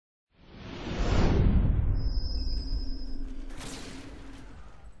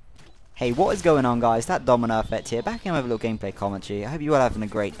Hey, what is going on, guys? That Domino Effect here, back in with a little gameplay commentary. I hope you all having a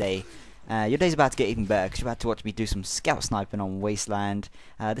great day. Your day's about to get even better because you're about to watch me do some scout sniping on Wasteland.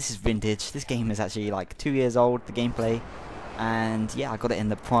 This is vintage. This game is actually like 2 years old, the gameplay. And yeah, I got it in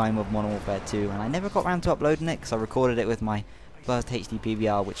the prime of Modern Warfare 2, and I never got around to uploading it because I recorded it with my first HD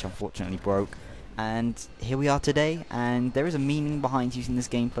PVR, which unfortunately broke. And here we are today, and there is a meaning behind using this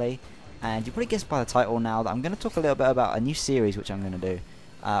gameplay. And you probably guessed by the title now that I'm going to talk a little bit about a new series which I'm going to do.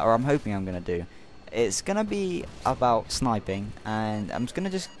 Or I'm hoping I'm going to do. It's going to be about sniping, and I'm just going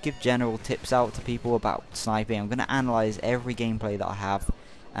to give general tips out to people about sniping. I'm going to analyze every gameplay that I have,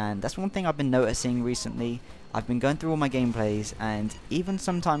 and that's one thing I've been noticing recently. I've been going through all my gameplays, and even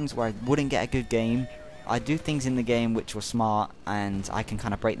sometimes where I wouldn't get a good game, I do things in the game which were smart, and I can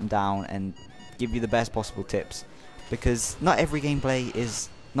kind of break them down and give you the best possible tips. Because not every game is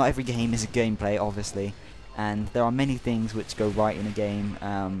a gameplay, obviously. And there are many things which go right in a game,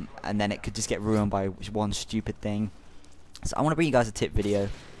 and then it could just get ruined by one stupid thing. So I want to bring you guys a tip video,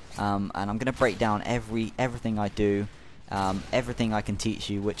 and I'm going to break down everything I do, everything I can teach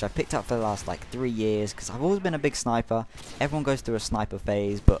you, which I picked up for the last like 3 years, because I've always been a big sniper. Everyone goes through a sniper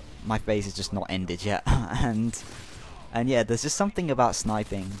phase, but my phase is just not ended yet. and yeah, there's just something about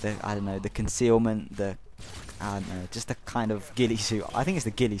sniping. I don't know, the concealment, I don't know, just the kind of ghillie suit. I think it's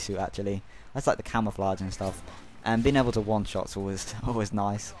the ghillie suit actually. That's like the camouflage and stuff. And being able to one-shot's always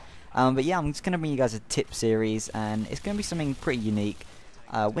nice. But yeah, I'm just going to bring you guys a tip series, and it's going to be something pretty unique.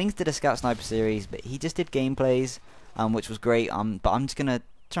 Wings did a Scout Sniper series, but he just did gameplays, which was great. But I'm just going to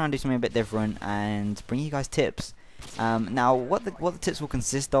try and do something a bit different and bring you guys tips. Now, what the tips will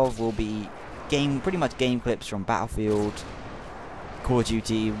consist of will be pretty much game clips from Battlefield, Call of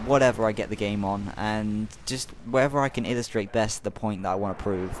Duty, whatever I get the game on, and just wherever I can illustrate best the point that I want to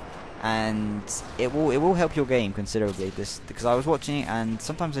prove. And it will help your game considerably, because I was watching it, and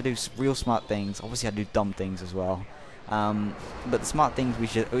sometimes I do real smart things. Obviously I do dumb things as well, but the smart things we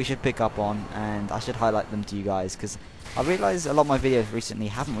should pick up on, and I should highlight them to you guys, because I realised a lot of my videos recently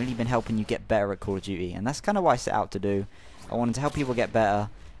haven't really been helping you get better at Call of Duty, and that's kind of what I set out to do. I wanted to help people get better,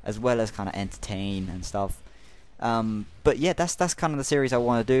 as well as kind of entertain and stuff. But yeah, that's kind of the series I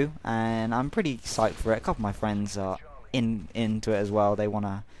want to do, and I'm pretty psyched for it. A couple of my friends are into it as well. They want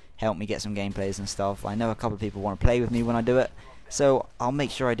to help me get some gameplays and stuff. I know a couple of people want to play with me when I do it, so I'll make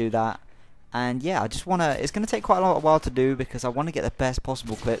sure I do that. And yeah, it's going to take quite a while to do, because I want to get the best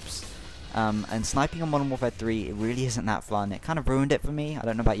possible clips. And sniping on Modern Warfare 3, it really isn't that fun. It kind of ruined it for me. I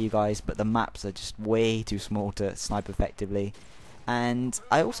don't know about you guys, but the maps are just way too small to snipe effectively. And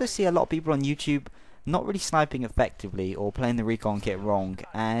I also see a lot of people on YouTube not really sniping effectively, or playing the recon kit wrong,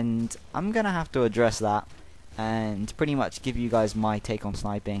 and I'm going to have to address that and pretty much give you guys my take on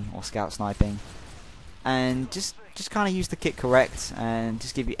sniping, or scout sniping, and just kind of use the kit correct, and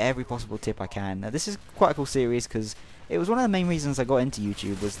just give you every possible tip I can. Now, this is quite a cool series, because it was one of the main reasons I got into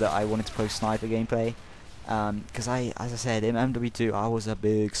YouTube, was that I wanted to post sniper gameplay, because as I said, in MW2 I was a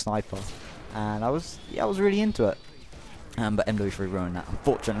big sniper, and I was really into it. But MW3 ruined that,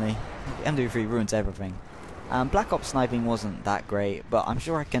 unfortunately. MW3 ruins everything. Black Ops sniping wasn't that great, but I'm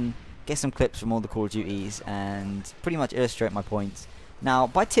sure I can get some clips from all the Call of Duties and pretty much illustrate my points. Now,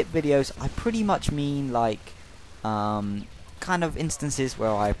 by tip videos, I pretty much mean like kind of instances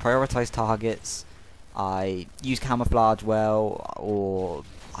where I prioritize targets, I use camouflage well, or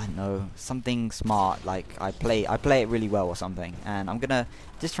I don't know, something smart, like I play it really well or something. And I'm gonna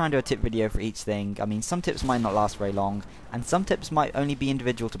just try and do a tip video for each thing. I mean, some tips might not last very long, and some tips might only be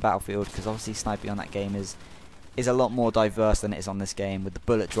individual to Battlefield, because obviously sniping on that game is a lot more diverse than it is on this game, with the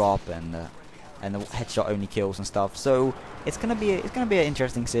bullet drop and the headshot only kills and stuff. So it's gonna be an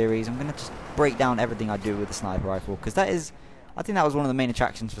interesting series. I'm gonna just break down everything I do with the sniper rifle, because I think that was one of the main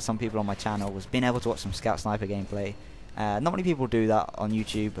attractions for some people on my channel, was being able to watch some scout sniper gameplay. Not many people do that on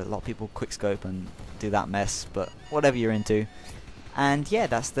YouTube, but a lot of people quickscope and do that mess, but whatever you're into. And yeah,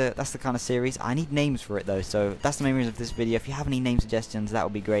 that's the kind of series. I need names for it though, so that's the main reason of this video. If you have any name suggestions, that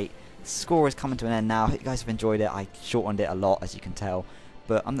would be great. The score is coming to an end now. I hope you guys have enjoyed it. I shortened it a lot, as you can tell.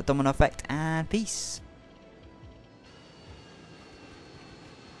 But I'm the Domino Effect, and peace.